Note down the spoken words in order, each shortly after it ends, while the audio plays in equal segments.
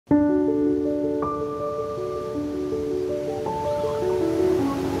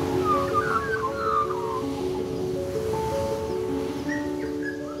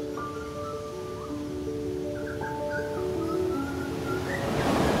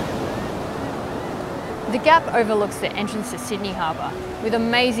The Gap overlooks the entrance to Sydney Harbour, with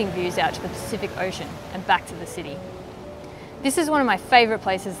amazing views out to the Pacific Ocean and back to the city. This is one of my favourite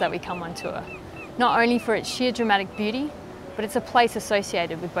places that we come on tour, not only for its sheer dramatic beauty, but it's a place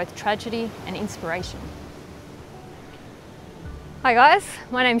associated with both tragedy and inspiration. Hi guys,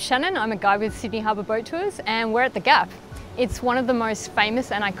 my name's Shannon. I'm a guide with Sydney Harbour Boat Tours and we're at the Gap. It's one of the most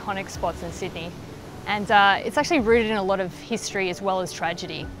famous and iconic spots in Sydney, and it's actually rooted in a lot of history as well as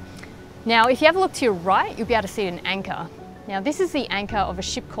tragedy. Now, if you have a look to your right, you'll be able to see an anchor. Now, this is the anchor of a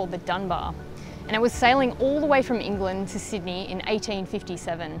ship called the Dunbar, and it was sailing all the way from England to Sydney in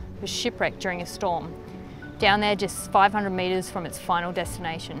 1857. It was shipwrecked during a storm, down there just 500 metres from its final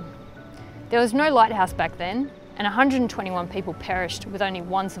destination. There was no lighthouse back then, and 121 people perished with only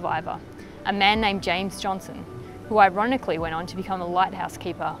one survivor, a man named James Johnson, who ironically went on to become a lighthouse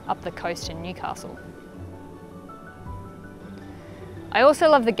keeper up the coast in Newcastle. I also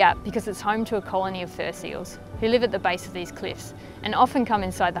love the Gap because it's home to a colony of fur seals who live at the base of these cliffs and often come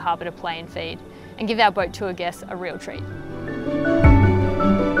inside the harbour to play and feed and give our boat tour guests a real treat.